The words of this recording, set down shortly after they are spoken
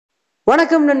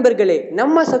வணக்கம் நண்பர்களே,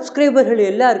 நம்ம சப்ஸ்கிரைபர்கள்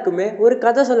எல்லாருக்குமே ஒரு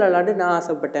கதை சொல்லலான்னு நான்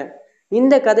ஆசைப்பட்டேன்.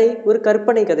 இந்த கதை ஒரு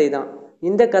கற்பனை கதை தான்.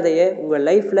 இந்த கதையை உங்கள்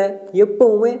லைஃப்பில்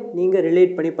எப்பவுமே நீங்கள்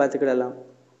ரிலேட் பண்ணி பார்த்துக்கிடலாம்.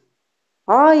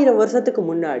 1000 வருஷத்துக்கு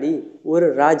முன்னாடி ஒரு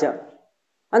ராஜா,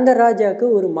 அந்த ராஜாவுக்கு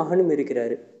ஒரு மகனும்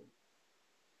இருக்கிறாரு.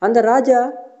 அந்த ராஜா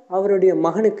அவருடைய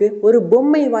மகனுக்கு ஒரு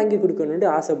பொம்மை வாங்கி கொடுக்கணும்னு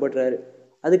ஆசைப்படுறாரு.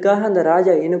 அதுக்காக அந்த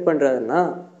ராஜா என்ன பண்ணுறாருன்னா,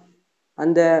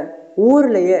 அந்த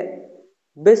ஊர்லேயே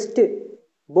பெஸ்ட்டு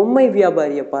பொம்மை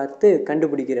வியாபாரியை பார்த்து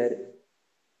கண்டுபிடிக்கிறாரு.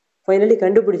 ஃபைனலி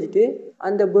கண்டுபிடிச்சிட்டு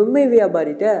அந்த பொம்மை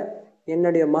வியாபாரிகிட்ட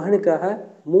என்னுடைய மகனுக்காக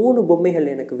 3 பொம்மைகள்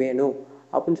எனக்கு வேணும்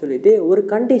அப்படின்னு சொல்லிட்டு ஒரு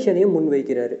கண்டிஷனையும் முன்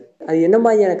வைக்கிறாரு. அது என்ன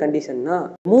மாதிரியான கண்டிஷன்னா,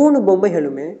 3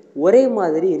 பொம்மைகளுமே ஒரே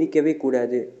மாதிரி இருக்கவே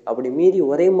கூடாது. அப்படி மீறி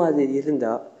ஒரே மாதிரி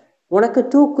இருந்தா உனக்கு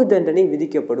தூக்கு தண்டனை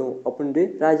விதிக்கப்படும் அப்படின்ட்டு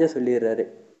ராஜா சொல்லிடுறாரு.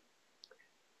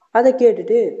 அதை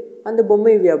கேட்டுட்டு அந்த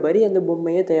பொம்மை வியாபாரி அந்த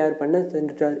பொம்மையை தயார் பண்ண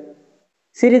சென்றுட்டாரு.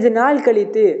 சிறிது நாள்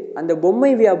கழித்து அந்த பொம்மை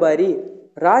வியாபாரி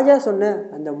ராஜா சொன்ன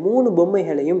அந்த 3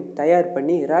 பொம்மைகளையும் தயார்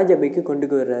பண்ணி ராஜாபைக்கு கொண்டு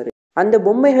வர்றாரு. அந்த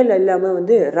பொம்மைகள்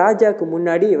எல்லாமே ராஜாக்கு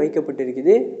முன்னாடி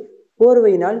வைக்கப்பட்டிருக்குது,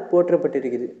 போர்வையினால்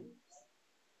போற்றப்பட்டிருக்குது.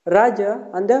 ராஜா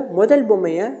அந்த முதல்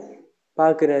பொம்மையை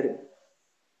பார்க்குறாரு.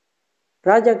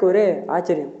 ராஜாக்கு ஒரே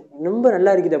ஆச்சரியம், ரொம்ப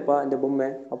நல்லா இருக்குதப்பா இந்த பொம்மை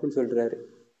அப்படின்னு சொல்றாரு.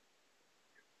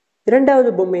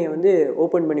 2வது பொம்மையை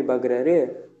ஓப்பன் பண்ணி பார்க்குறாரு.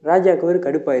 ராஜாவுக்கு ஒரு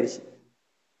கடுப்பாயிருச்சு.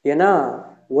 ஏன்னா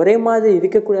ஒரே மாதிரி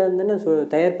இருக்கக்கூடாதுன்னு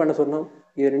தயார் பண்ண சொன்னோம்,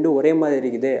 இது ரெண்டும் ஒரே மாதிரி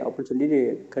இருக்குது அப்படின்னு சொல்லிட்டு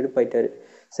கடுப்பாயிட்டாரு.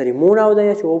 சரி,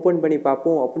 3வதாச்சும் ஓப்பன் பண்ணி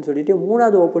பார்ப்போம் அப்படின்னு சொல்லிட்டு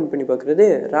 3வது ஓப்பன் பண்ணி பார்க்குறது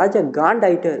ராஜா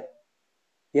காண்டாயிட்டார்.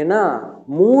 ஏன்னா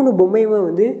 3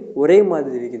 பொம்மையுமே ஒரே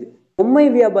மாதிரி இருக்குது. பொம்மை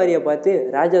வியாபாரியை பார்த்து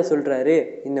ராஜா சொல்றாரு,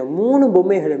 இந்த 3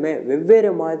 பொம்மைகளுமே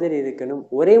வெவ்வேறு மாதிரி இருக்கணும்,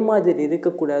 ஒரே மாதிரி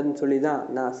இருக்கக்கூடாதுன்னு சொல்லி தான்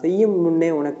நான் செய்யும்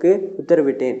முன்னே உனக்கு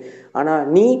உத்தரவிட்டேன். ஆனால்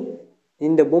நீ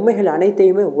இந்த பொம்மைகள்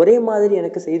அனைத்தையுமே ஒரே மாதிரி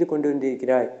எனக்கு செய்து கொண்டு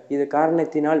வந்திருக்கிறாய். இது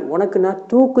காரணத்தினால் உனக்கு நான்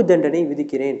தூக்கு தண்டனை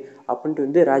விதிக்கிறேன்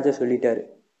அப்படின்ட்டு ராஜா சொல்லிட்டாரு.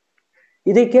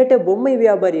 இதை கேட்ட பொம்மை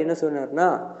வியாபாரி என்ன சொன்னார்னா,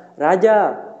 ராஜா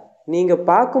நீங்க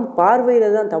பார்க்கும் பார்வையில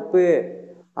தான் தப்பு,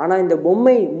 ஆனா இந்த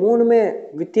பொம்மை 3மே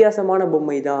வித்தியாசமான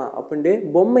பொம்மை தான் அப்படின்ட்டு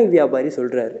பொம்மை வியாபாரி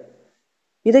சொல்றாரு.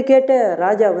 இதை கேட்ட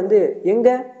ராஜா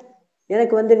எங்க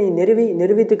எனக்கு நீ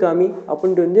நிரூபித்து காமி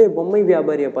அப்படின்ட்டு பொம்மை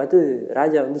வியாபாரியை பார்த்து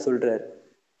ராஜா சொல்றாரு.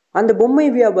 அந்த பொம்மை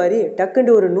வியாபாரி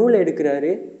டக்குன்னு ஒரு நூலை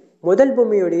எடுக்கிறாரு. முதல்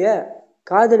பொம்மையுடைய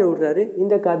காதலை விடுறாரு,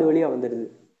 இந்த காது வழியா வந்துடுது.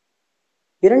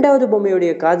 2வது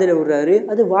பொம்மையுடைய காதலை விடுறாரு,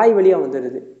 அது வாய் வழியா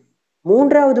வந்துடுது.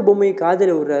 3வது பொம்மை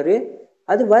காதலை விடுறாரு,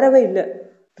 அது வரவே இல்லை.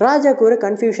 ராஜாக்கு ஒரு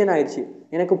கன்ஃபியூஷன் ஆயிடுச்சு,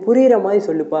 எனக்கு புரியுற மாதிரி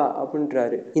சொல்லுப்பா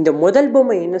அப்படின்றாரு. இந்த முதல்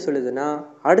பொம்மை என்ன சொல்லுதுன்னா,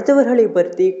 அடுத்தவர்களை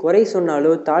பற்றி குறை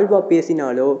சொன்னாலோ தாழ்வா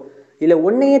பேசினாலோ, இல்லை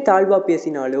உன்னையே தாழ்வா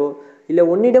பேசினாலோ, இல்லை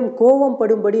உன்னிடம் கோபம்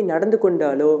படும்படி நடந்து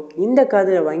கொண்டாலோ இந்த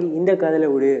காதலை வாங்கி இந்த காதலை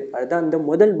விடு. அதுதான் இந்த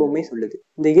முதல் பொம்மை சொல்லுது.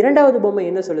 இந்த 2வது பொம்மை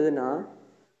என்ன சொல்லுதுன்னா,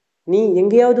 நீ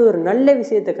எங்கேயாவது ஒரு நல்ல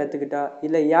விஷயத்தை கற்றுக்கிட்டா,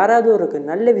 இல்லை யாராவது ஒரு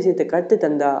நல்ல விஷயத்தை கற்று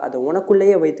தந்தா அதை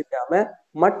உனக்குள்ளேயே வைத்துக்காம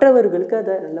மற்றவர்களுக்கு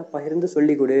அதை நல்லா பகிர்ந்து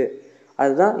சொல்லி கொடு.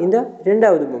 அதுதான் இந்த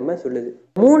 2வது பொம்மை சொல்லுது.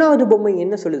 3வது பொம்மை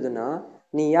என்ன சொல்லுதுன்னா,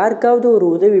 நீ யாருக்காவது ஒரு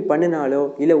உதவி பண்ணினாலோ,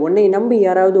 இல்லை உன்னை நம்பி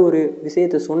யாராவது ஒரு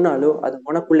விஷயத்த சொன்னாலோ அதை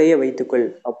உனக்குள்ளேயே வைத்துக்கொள்.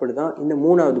 அப்படிதான் இந்த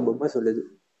 3வது பொம்மை சொல்லுது.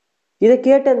 இதை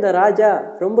கேட்ட இந்த ராஜா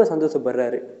ரொம்ப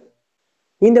சந்தோஷப்படுறாரு.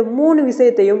 இந்த 3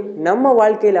 விஷயத்தையும் நம்ம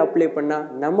வாழ்க்கையில அப்ளை பண்ணா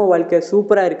நம்ம வாழ்க்கை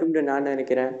சூப்பரா இருக்கும்னு நான்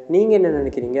நினைக்கிறேன். நீங்க என்ன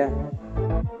நினைக்கிறீங்க?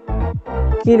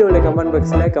 கீழே உள்ள கமெண்ட்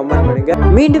பாக்ஸ்ல கமெண்ட் பண்ணுங்க.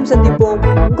 மீண்டும் சந்திப்போம்.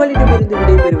 உங்களிடமிருந்து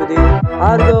விடைபெறுவது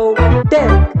ஆர்கோ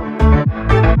டெக்.